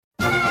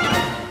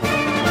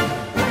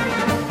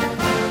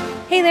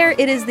Hey there,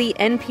 it is the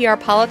NPR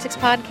Politics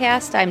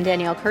Podcast. I'm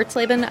Danielle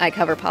Kurtzleben. I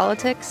cover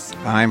politics.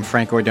 I'm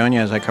Frank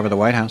Ordonez. I cover the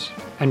White House.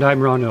 And I'm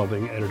Ron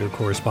Elving,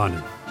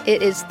 editor-correspondent.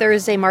 It is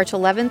Thursday, March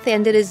 11th,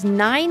 and it is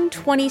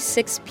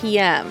 9:26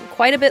 p.m.,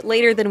 quite a bit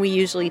later than we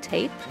usually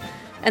tape.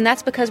 And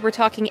that's because we're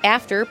talking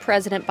after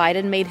President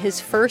Biden made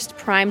his first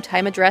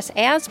primetime address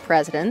as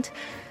president,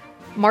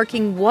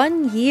 marking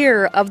 1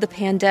 year of the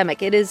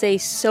pandemic. It is a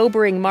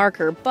sobering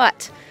marker,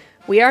 but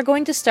we are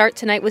going to start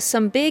tonight with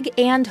some big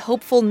and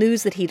hopeful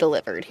news that he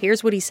delivered.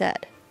 Here's what he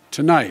said.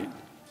 Tonight,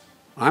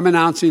 I'm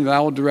announcing that I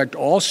will direct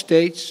all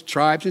states,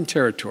 tribes, and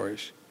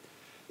territories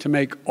to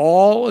make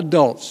all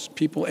adults,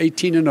 people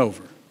 18 and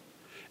over,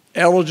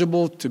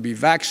 eligible to be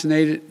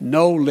vaccinated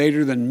no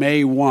later than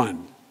May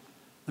 1.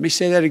 Let me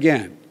say that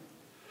again.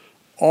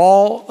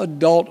 All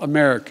adult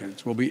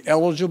Americans will be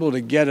eligible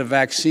to get a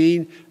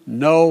vaccine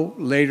no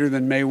later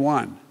than May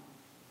 1.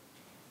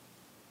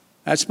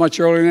 That's much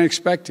earlier than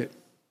expected.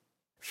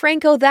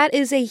 Franco, that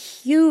is a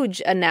huge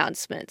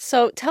announcement.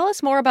 So tell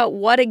us more about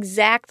what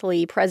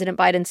exactly President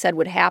Biden said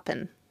would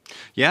happen.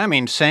 Yeah,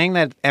 saying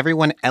that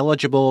everyone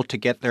eligible to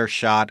get their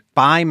shot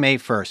by May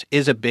 1st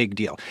is a big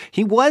deal.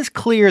 He was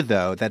clear,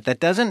 though, that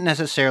that doesn't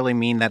necessarily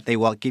mean that they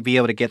will be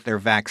able to get their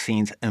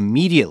vaccines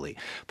immediately,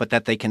 but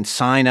that they can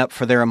sign up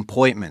for their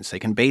appointments. They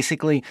can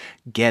basically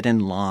get in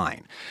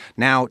line.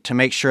 Now, to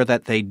make sure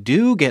that they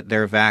do get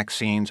their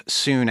vaccines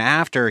soon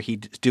after, he's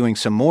doing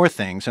some more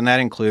things, and that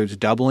includes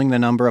doubling the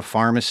number of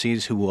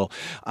pharmacies who will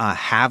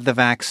have the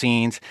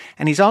vaccines.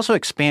 And he's also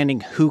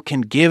expanding who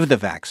can give the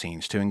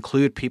vaccines to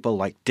include people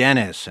like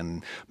dentists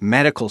and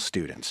medical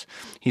students.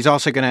 He's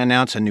also going to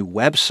announce a new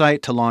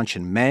website to launch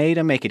in May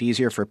to make it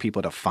easier for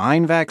people to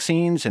find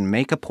vaccines and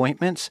make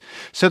appointments.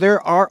 So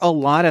there are a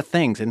lot of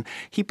things. And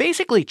he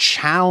basically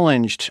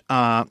challenged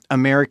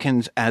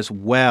Americans as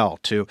well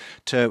to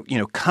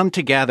come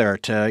together,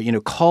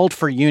 to called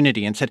for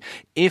unity and said,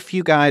 if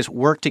you guys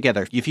work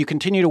together, if you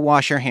continue to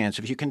wash your hands,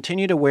 if you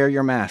continue to wear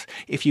your mask,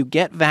 if you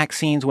get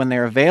vaccines when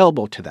they're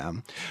available to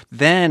them,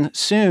 then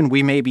soon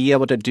we may be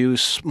able to do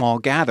small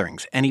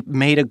gatherings. And he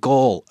made a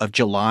goal of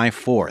July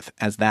 4th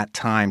as that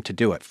time to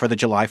do it for the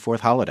July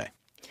 4th holiday.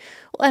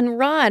 Well, and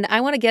Ron, I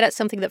want to get at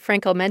something that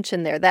Franco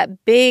mentioned there,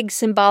 that big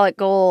symbolic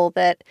goal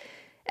that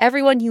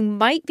everyone, you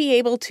might be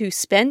able to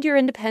spend your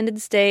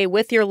Independence Day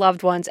with your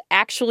loved ones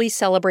actually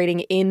celebrating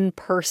in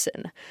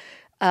person,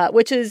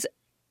 which is,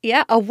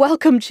 a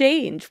welcome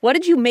change. What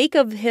did you make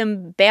of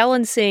him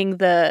balancing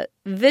the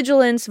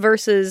vigilance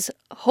versus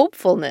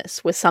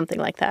hopefulness with something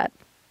like that?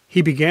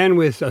 He began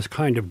with a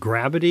kind of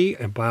gravity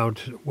about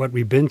what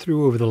we've been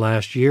through over the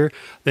last year.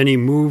 Then he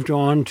moved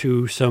on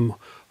to some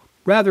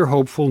rather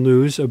hopeful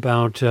news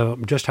about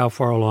just how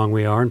far along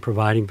we are in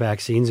providing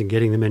vaccines and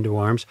getting them into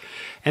arms.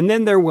 And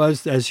then there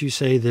was, as you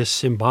say, this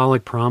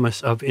symbolic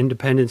promise of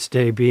Independence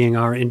Day being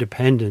our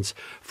independence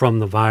from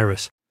the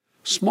virus.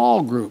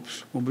 Small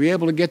groups will be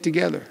able to get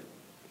together.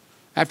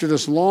 After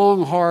this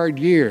long, hard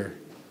year,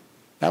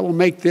 that will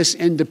make this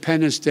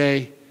Independence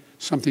Day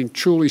something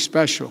truly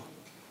special,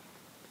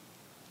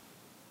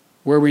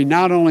 where we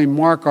not only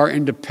mark our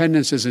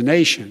independence as a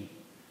nation,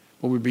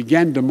 but we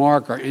begin to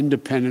mark our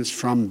independence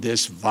from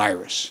this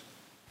virus.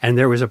 And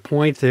there was a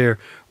point there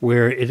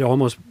where it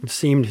almost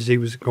seemed as he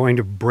was going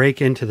to break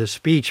into the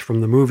speech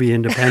from the movie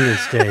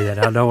Independence Day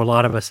that I know a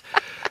lot of us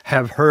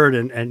have heard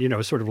and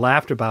sort of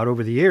laughed about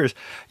over the years.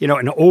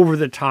 An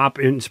over-the-top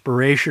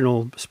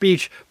inspirational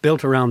speech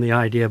built around the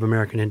idea of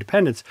American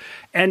independence.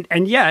 And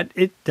yet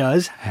it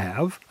does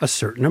have a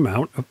certain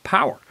amount of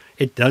power.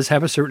 It does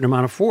have a certain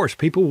amount of force.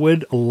 People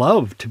would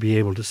love to be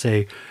able to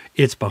say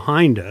it's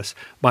behind us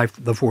by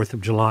the 4th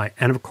of July.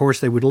 And of course,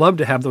 they would love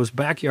to have those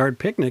backyard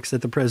picnics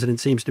that the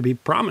president seems to be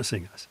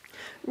promising us.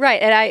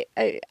 Right. And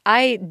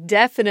I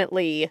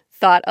definitely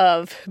thought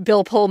of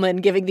Bill Pullman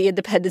giving the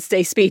Independence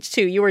Day speech,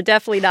 too. You were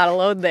definitely not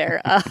alone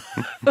there.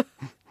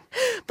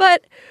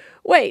 But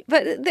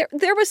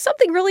there was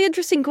something really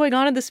interesting going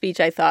on in the speech,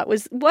 I thought.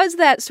 Was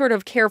that sort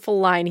of careful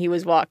line he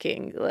was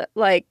walking?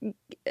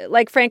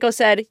 Like Franco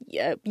said,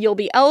 you'll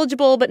be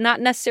eligible, but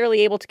not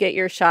necessarily able to get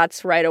your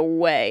shots right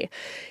away.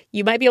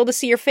 You might be able to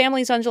see your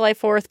families on July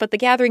 4th, but the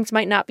gatherings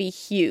might not be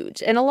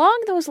huge. And along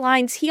those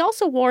lines, he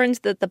also warns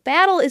that the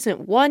battle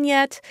isn't won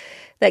yet,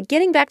 that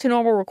getting back to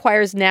normal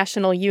requires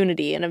national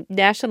unity. And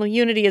national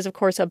unity is, of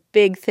course, a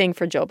big thing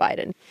for Joe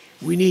Biden.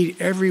 We need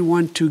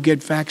everyone to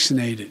get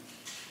vaccinated.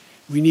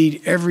 We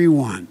need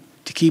everyone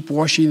to keep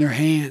washing their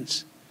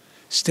hands,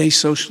 stay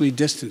socially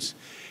distanced,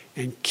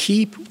 and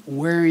keep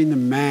wearing the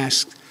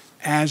mask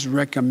as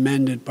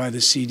recommended by the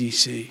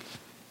CDC.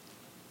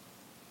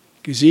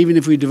 Because even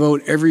if we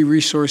devote every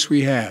resource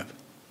we have,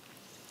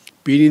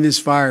 beating this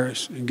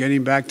virus and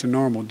getting back to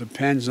normal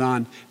depends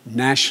on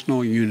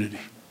national unity.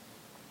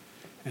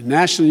 And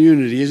national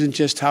unity isn't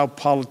just how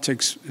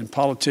politics and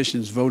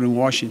politicians vote in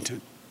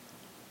Washington,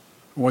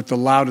 or what the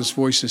loudest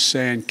voices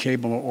say on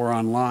cable or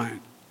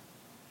online.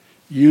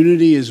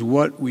 Unity is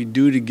what we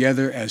do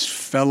together as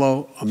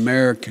fellow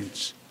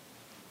Americans.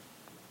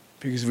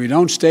 Because if we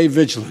don't stay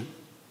vigilant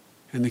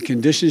and the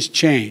conditions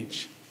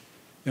change,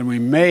 then we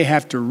may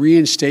have to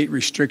reinstate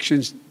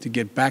restrictions to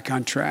get back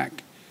on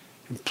track.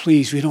 And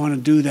please, we don't want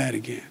to do that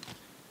again.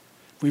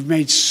 We've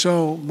made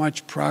so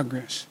much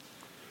progress.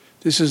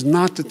 This is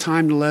not the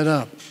time to let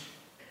up.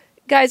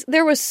 Guys,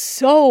 there was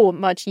so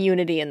much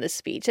unity in this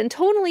speech, and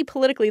tonally,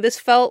 politically, this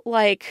felt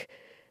like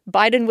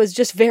Biden was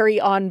just very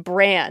on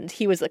brand.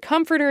 He was the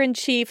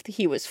comforter-in-chief,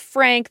 he was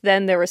frank,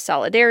 then there was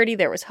solidarity,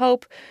 there was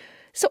hope.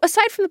 So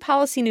aside from the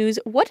policy news,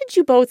 what did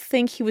you both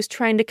think he was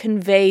trying to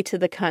convey to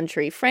the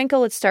country? Franco,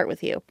 let's start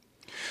with you.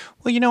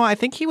 Well, I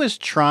think he was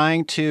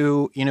trying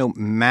to,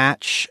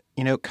 match,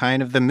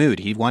 kind of the mood.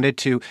 He wanted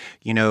to,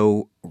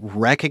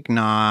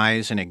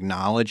 recognize and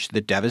acknowledge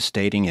the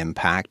devastating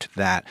impact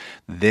that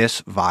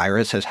this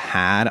virus has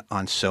had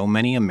on so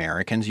many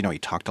Americans. He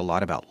talked a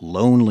lot about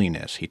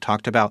loneliness. He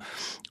talked about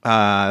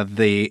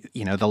the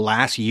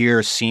last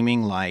year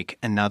seeming like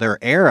another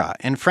era.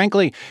 And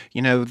frankly,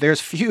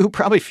 there's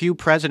probably few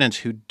presidents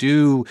who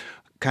do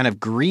kind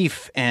of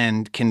grief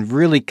and can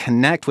really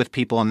connect with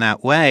people in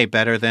that way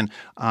better than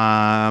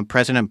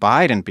President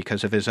Biden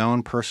because of his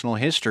own personal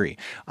history.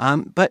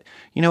 But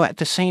at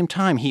the same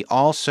time, he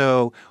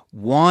also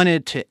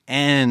wanted to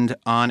end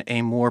on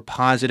a more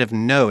positive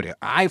note.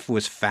 I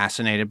was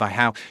fascinated by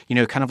how,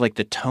 kind of like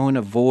the tone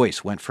of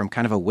voice went from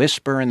kind of a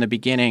whisper in the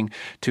beginning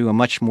to a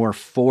much more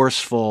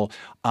forceful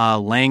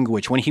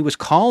language when he was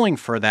calling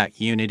for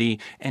that unity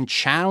and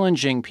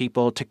challenging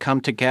people to come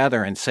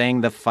together and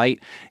saying the fight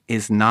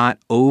is not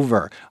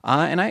over.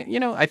 And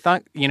I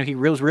thought, he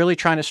was really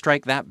trying to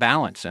strike that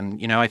balance.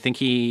 And, I think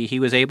he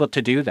was able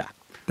to do that.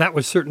 That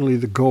was certainly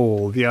the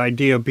goal, the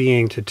idea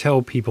being to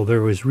tell people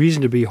there was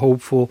reason to be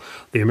hopeful.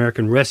 The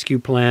American Rescue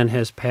Plan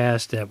has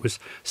passed. That was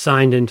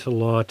signed into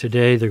law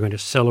today. They're going to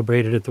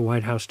celebrate it at the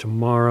White House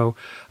tomorrow.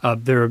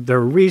 There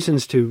are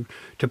reasons to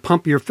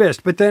pump your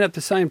fist. But then at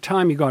the same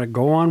time, you got to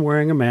go on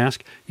wearing a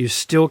mask. You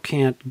still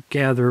can't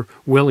gather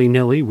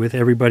willy-nilly with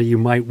everybody you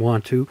might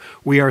want to.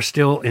 We are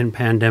still in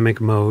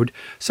pandemic mode.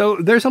 So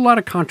there's a lot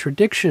of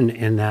contradiction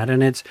in that,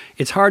 and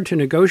it's hard to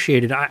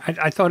negotiate it.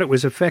 I thought it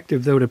was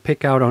effective, though, to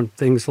pick out on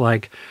things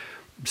like,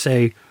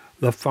 say,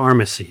 the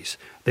pharmacies,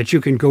 that you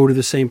can go to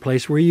the same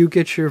place where you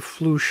get your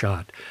flu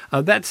shot.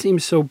 That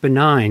seems so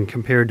benign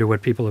compared to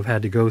what people have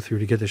had to go through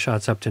to get the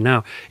shots up to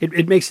now.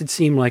 It makes it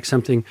seem like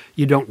something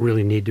you don't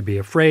really need to be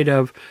afraid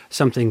of,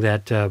 something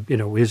that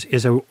is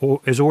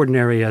as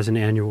ordinary as an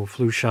annual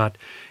flu shot,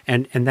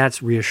 and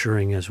that's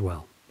reassuring as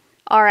well.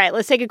 All right,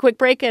 let's take a quick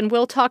break, and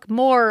we'll talk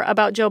more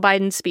about Joe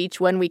Biden's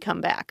speech when we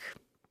come back.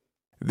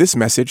 This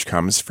message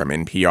comes from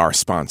NPR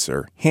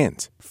sponsor,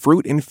 Hint,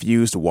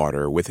 fruit-infused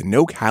water with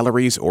no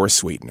calories or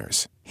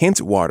sweeteners.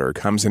 Hint water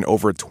comes in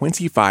over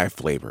 25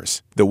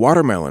 flavors. The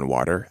watermelon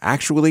water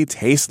actually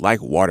tastes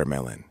like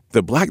watermelon.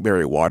 The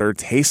blackberry water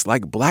tastes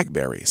like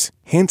blackberries.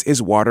 Hint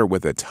is water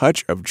with a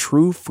touch of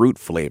true fruit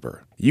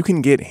flavor. You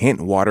can get Hint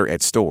water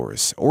at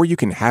stores, or you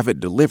can have it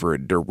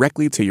delivered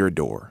directly to your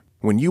door.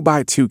 When you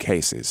buy 2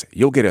 cases,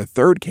 you'll get a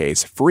 3rd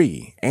case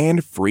free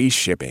and free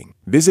shipping.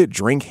 Visit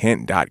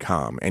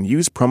drinkhint.com and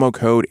use promo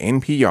code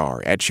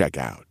NPR at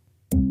checkout.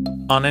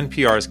 On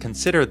NPR's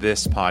Consider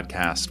This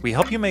podcast, we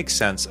help you make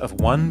sense of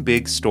one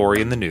big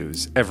story in the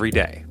news every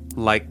day,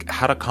 like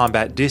how to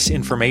combat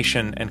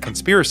disinformation and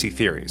conspiracy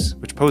theories,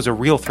 which pose a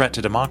real threat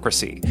to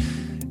democracy,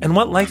 and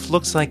what life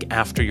looks like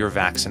after you're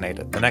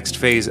vaccinated, the next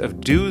phase of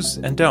do's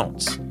and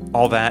don'ts.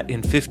 All that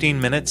in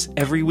 15 minutes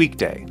every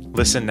weekday.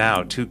 Listen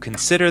now to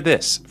Consider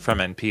This from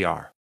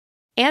NPR.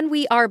 And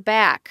we are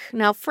back.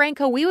 Now,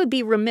 Franco, we would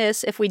be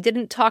remiss if we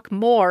didn't talk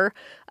more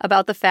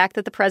about the fact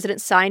that the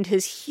president signed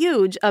his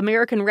huge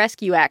American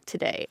Rescue Act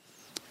today.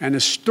 An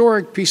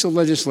historic piece of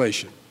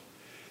legislation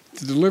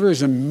that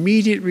delivers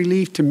immediate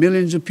relief to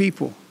millions of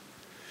people.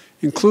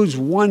 Includes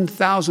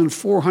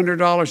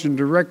 $1,400 in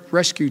direct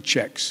rescue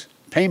checks,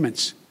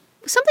 payments.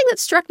 Something that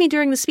struck me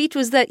during the speech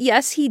was that,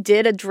 yes, he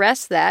did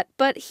address that,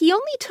 but he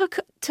only took,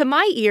 to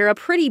my ear, a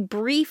pretty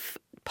brief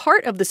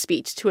part of the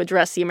speech to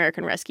address the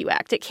American Rescue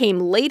Act. It came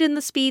late in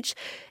the speech.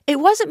 It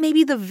wasn't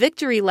maybe the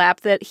victory lap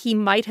that he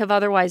might have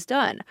otherwise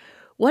done.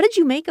 What did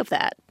you make of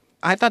that?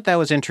 I thought that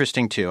was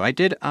interesting, too. I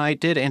did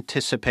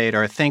anticipate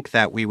or think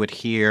that we would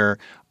hear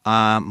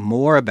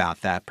more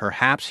about that.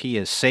 Perhaps he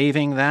is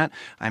saving that.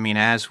 I mean,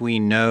 as we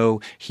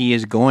know, he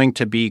is going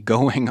to be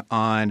going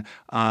on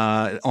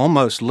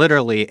almost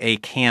literally a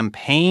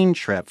campaign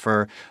trip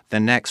for the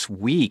next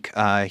week.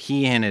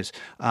 He and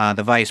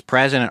the vice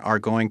president are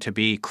going to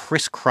be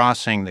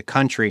crisscrossing the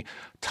country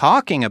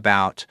talking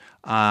about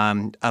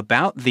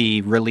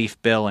the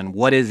relief bill and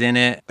what is in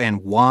it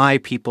and why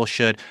people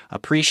should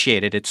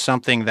appreciate it. It's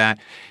something that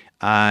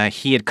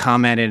he had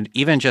commented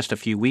even just a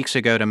few weeks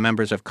ago to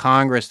members of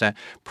Congress that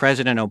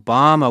President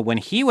Obama, when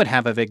he would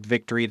have a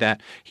victory, that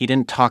he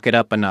didn't talk it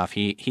up enough.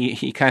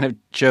 He kind of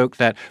joked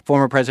that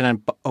former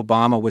President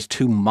Obama was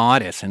too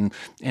modest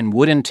and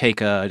wouldn't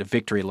take a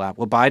victory lap.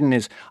 Well, Biden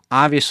is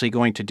obviously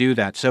going to do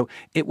that. So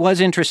it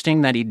was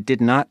interesting that he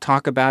did not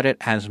talk about it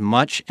as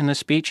much in the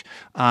speech,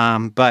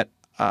 but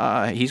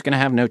he's going to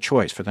have no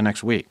choice for the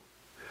next week.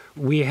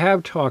 We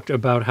have talked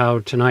about how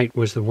tonight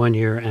was the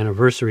one-year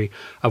anniversary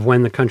of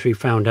when the country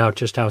found out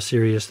just how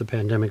serious the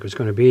pandemic was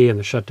going to be and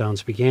the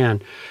shutdowns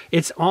began.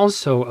 It's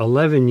also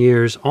 11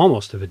 years,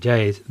 almost of a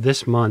day,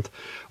 this month,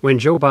 when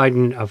Joe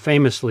Biden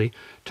famously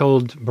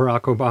told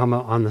Barack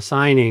Obama on the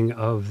signing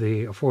of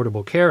the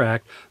Affordable Care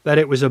Act that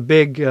it was a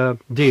big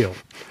deal.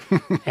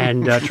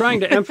 And trying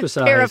to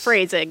emphasize...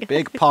 Paraphrasing.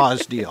 Big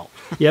pause deal.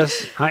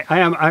 Yes,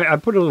 I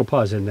put a little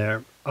pause in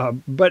there.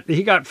 But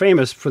he got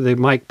famous for the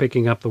mic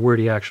picking up the word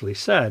he actually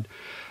said.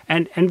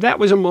 And that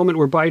was a moment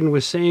where Biden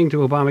was saying to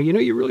Obama,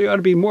 you really ought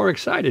to be more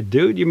excited,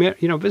 dude.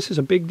 This is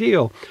a big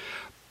deal.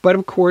 But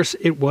of course,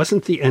 it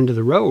wasn't the end of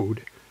the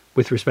road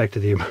with respect to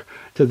the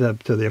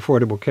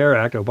Affordable Care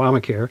Act,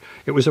 Obamacare.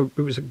 It was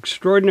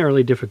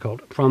extraordinarily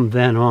difficult from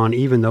then on,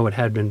 even though it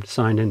had been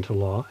signed into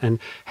law and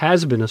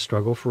has been a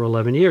struggle for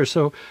 11 years.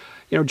 So,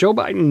 Joe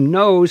Biden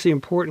knows the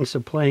importance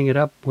of playing it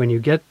up when you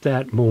get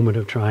that moment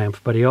of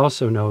triumph, but he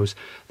also knows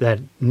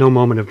that no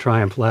moment of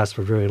triumph lasts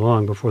for very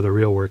long before the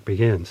real work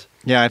begins.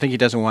 Yeah, I think he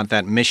doesn't want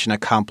that mission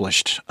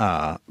accomplished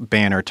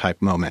banner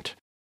type moment.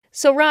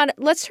 So, Ron,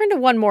 let's turn to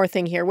one more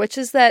thing here, which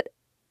is that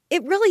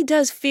it really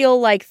does feel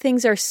like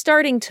things are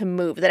starting to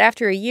move, that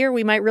after a year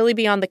we might really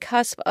be on the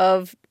cusp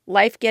of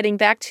life getting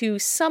back to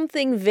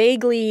something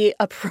vaguely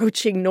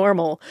approaching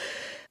normal.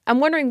 I'm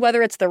wondering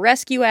whether it's the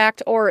Rescue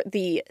Act or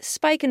the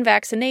spike in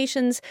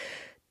vaccinations.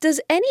 Does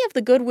any of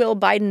the goodwill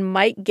Biden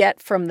might get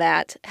from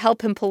that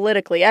help him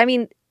politically? I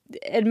mean,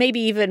 and maybe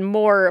even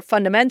more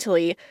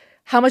fundamentally,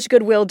 how much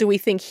goodwill do we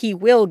think he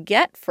will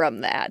get from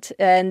that?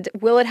 And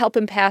will it help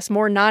him pass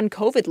more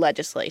non-COVID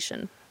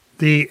legislation?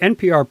 The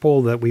NPR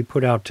poll that we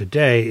put out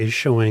today is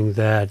showing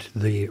that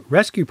the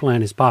rescue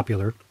plan is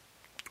popular,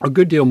 a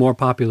good deal more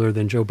popular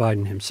than Joe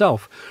Biden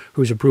himself,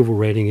 whose approval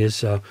rating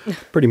is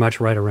pretty much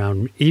right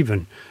around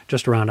even,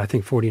 just around, I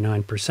think,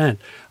 49%.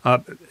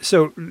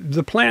 So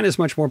the plan is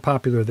much more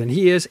popular than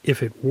he is.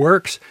 If it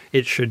works,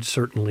 it should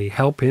certainly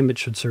help him. It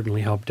should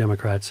certainly help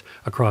Democrats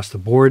across the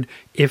board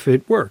if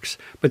it works.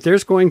 But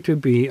there's going to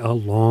be a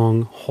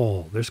long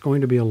haul. There's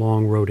going to be a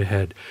long road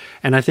ahead.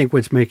 And I think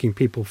what's making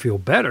people feel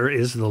better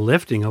is the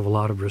lifting of a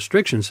lot of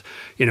restrictions.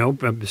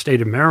 The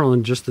state of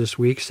Maryland just this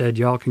week said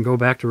y'all can go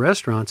back to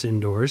restaurants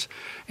indoors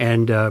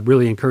and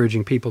really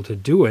encouraging people to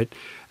do it.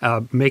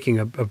 Making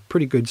a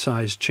pretty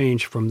good-sized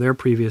change from their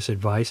previous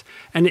advice.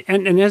 And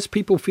as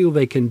people feel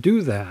they can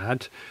do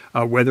that,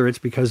 whether it's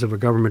because of a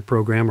government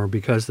program or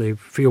because they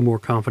feel more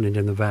confident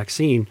in the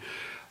vaccine,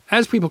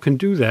 as people can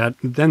do that,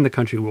 then the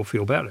country will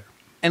feel better.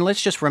 And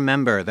let's just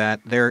remember that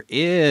there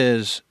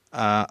is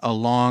a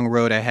long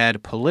road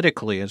ahead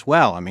politically as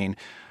well. I mean,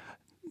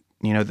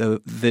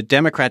 the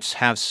Democrats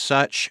have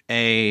such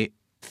a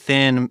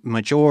thin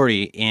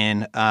majority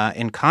in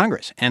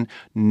Congress, and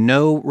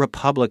no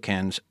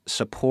Republicans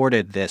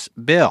supported this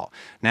bill.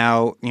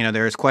 Now,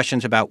 there's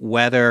questions about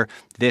whether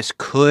this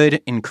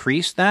could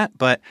increase that,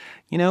 but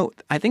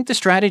I think the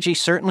strategy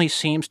certainly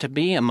seems to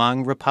be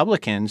among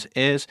Republicans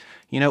is,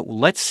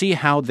 let's see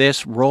how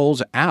this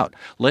rolls out.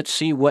 Let's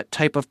see what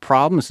type of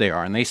problems there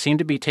are. And they seem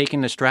to be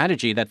taking the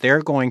strategy that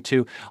they're going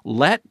to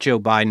let Joe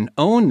Biden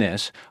own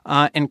this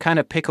and kind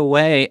of pick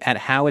away at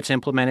how it's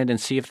implemented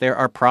and see if there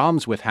are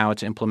problems with how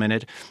it's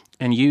implemented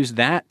and use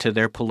that to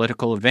their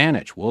political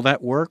advantage. Will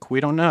that work?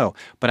 We don't know.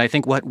 But I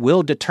think what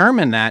will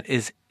determine that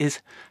is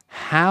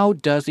how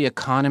does the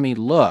economy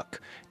look?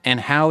 And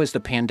how is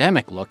the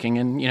pandemic looking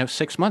in,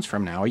 6 months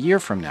from now, a year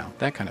from now,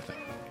 that kind of thing.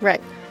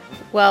 Right.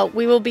 Well,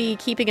 we will be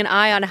keeping an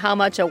eye on how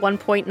much a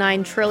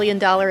 $1.9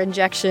 trillion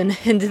injection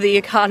into the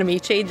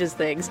economy changes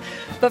things.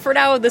 But for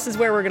now, this is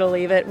where we're going to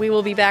leave it. We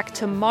will be back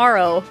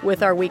tomorrow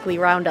with our weekly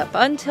roundup.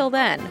 Until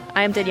then,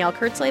 I am Danielle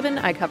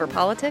Kurtzleben. I cover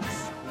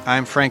politics.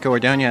 I'm Franco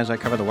Ordonez. I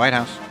cover the White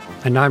House.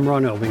 And I'm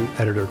Ron Elving,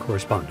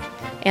 editor-correspondent.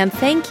 And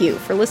thank you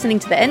for listening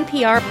to the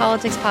NPR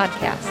Politics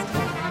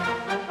Podcast.